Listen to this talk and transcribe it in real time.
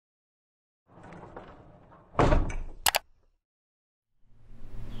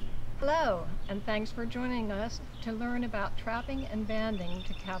Hello, and thanks for joining us to learn about trapping and banding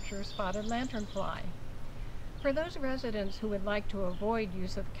to capture spotted lanternfly. For those residents who would like to avoid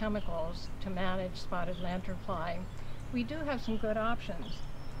use of chemicals to manage spotted lanternfly, we do have some good options.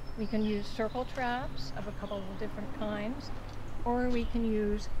 We can use circle traps of a couple of different kinds, or we can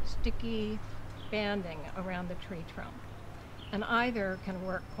use sticky banding around the tree trunk, and either can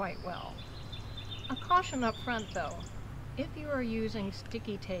work quite well. A caution up front though. If you are using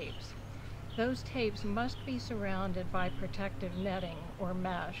sticky tapes, those tapes must be surrounded by protective netting or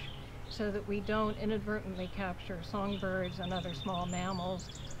mesh so that we don't inadvertently capture songbirds and other small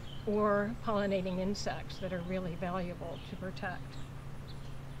mammals or pollinating insects that are really valuable to protect.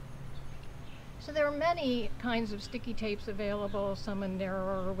 So there are many kinds of sticky tapes available, some in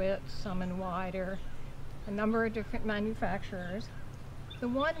narrower widths, some in wider, a number of different manufacturers. The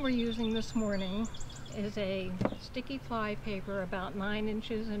one we're using this morning is a sticky fly paper about 9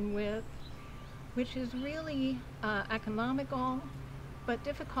 inches in width, which is really economical but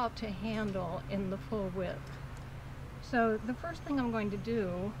difficult to handle in the full width. So the first thing I'm going to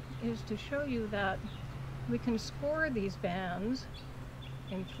do is to show you that we can score these bands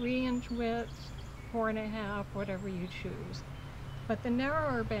in 3-inch widths, 4.5, whatever you choose. But the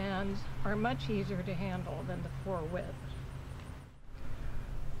narrower bands are much easier to handle than the 4 width.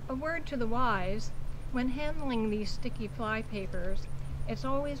 A word to the wise: when handling these sticky fly papers, it's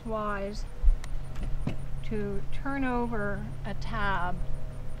always wise to turn over a tab,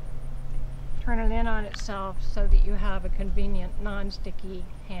 turn it in on itself so that you have a convenient non-sticky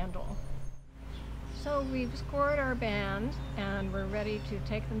handle. So we've scored our bands and we're ready to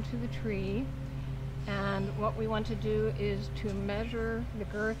take them to the tree. And what we want to do is to measure the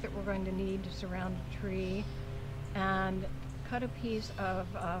girth that we're going to need to surround the tree and cut a piece of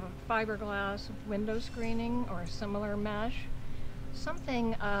fiberglass window screening or similar mesh,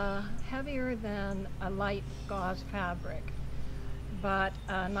 something heavier than a light gauze fabric, but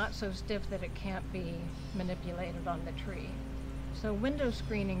not so stiff that it can't be manipulated on the tree. So window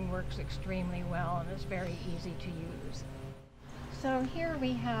screening works extremely well and is very easy to use. So here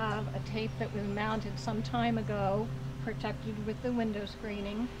we have a tape that was mounted some time ago, protected with the window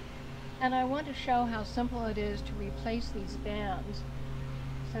screening. And I want to show how simple it is to replace these bands.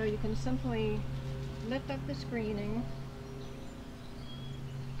 So you can simply lift up the screening,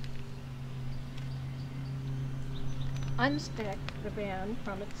 unstick the band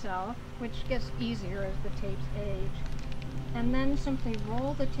from itself, which gets easier as the tapes age, and then simply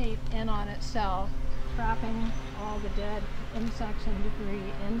roll the tape in on itself, trapping all the dead insects and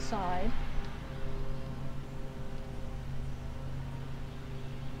debris inside.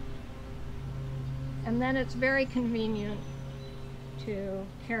 And then it's very convenient to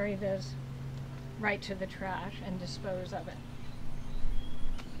carry this right to the trash and dispose of it.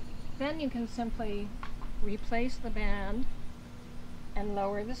 Then you can simply replace the band and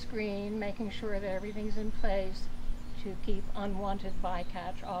lower the screen, making sure that everything's in place to keep unwanted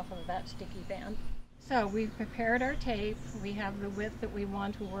bycatch off of that sticky band. So we've prepared our tape, we have the width that we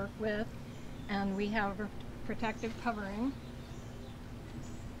want to work with, and we have a protective covering.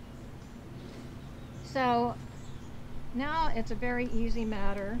 So now it's a very easy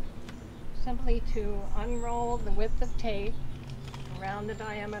matter simply to unroll the width of tape around the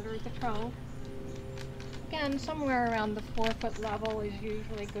diameter of the trunk. Again, somewhere around the 4-foot level is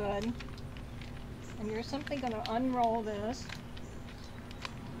usually good. And you're simply going to unroll this,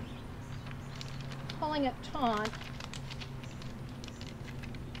 pulling it taut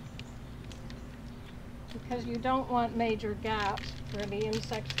because you don't want major gaps where the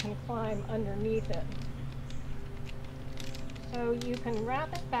insects can climb underneath it. So you can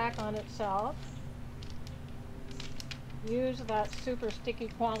wrap it back on itself, use that super sticky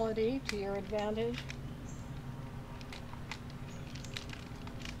quality to your advantage,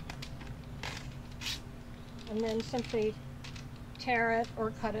 and then simply tear it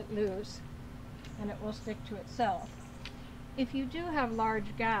or cut it loose and it will stick to itself. If you do have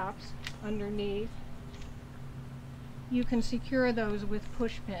large gaps underneath, you can secure those with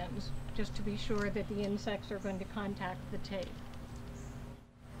push pins just to be sure that the insects are going to contact the tape.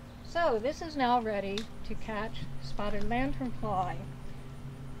 So this is now ready to catch spotted lanternfly.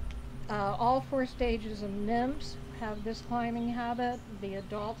 All 4 stages of nymphs have this climbing habit. The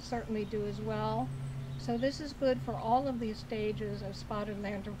adults certainly do as well. So this is good for all of these stages of spotted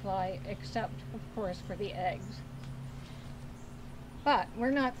lanternfly except, of course, for the eggs. But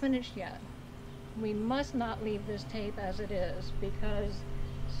we're not finished yet. We must not leave this tape as it is because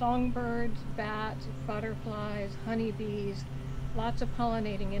songbirds, bats, butterflies, honeybees, lots of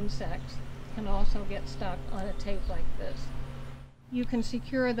pollinating insects can also get stuck on a tape like this. you can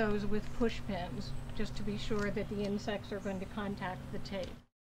secure those with push pins just to be sure that the insects are going to contact the tape.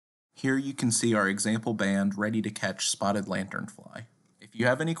 Here you can see our example band ready to catch spotted lanternfly. If you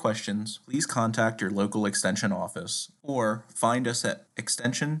have any questions, please contact your local extension office or find us at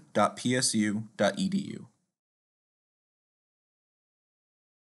extension.psu.edu.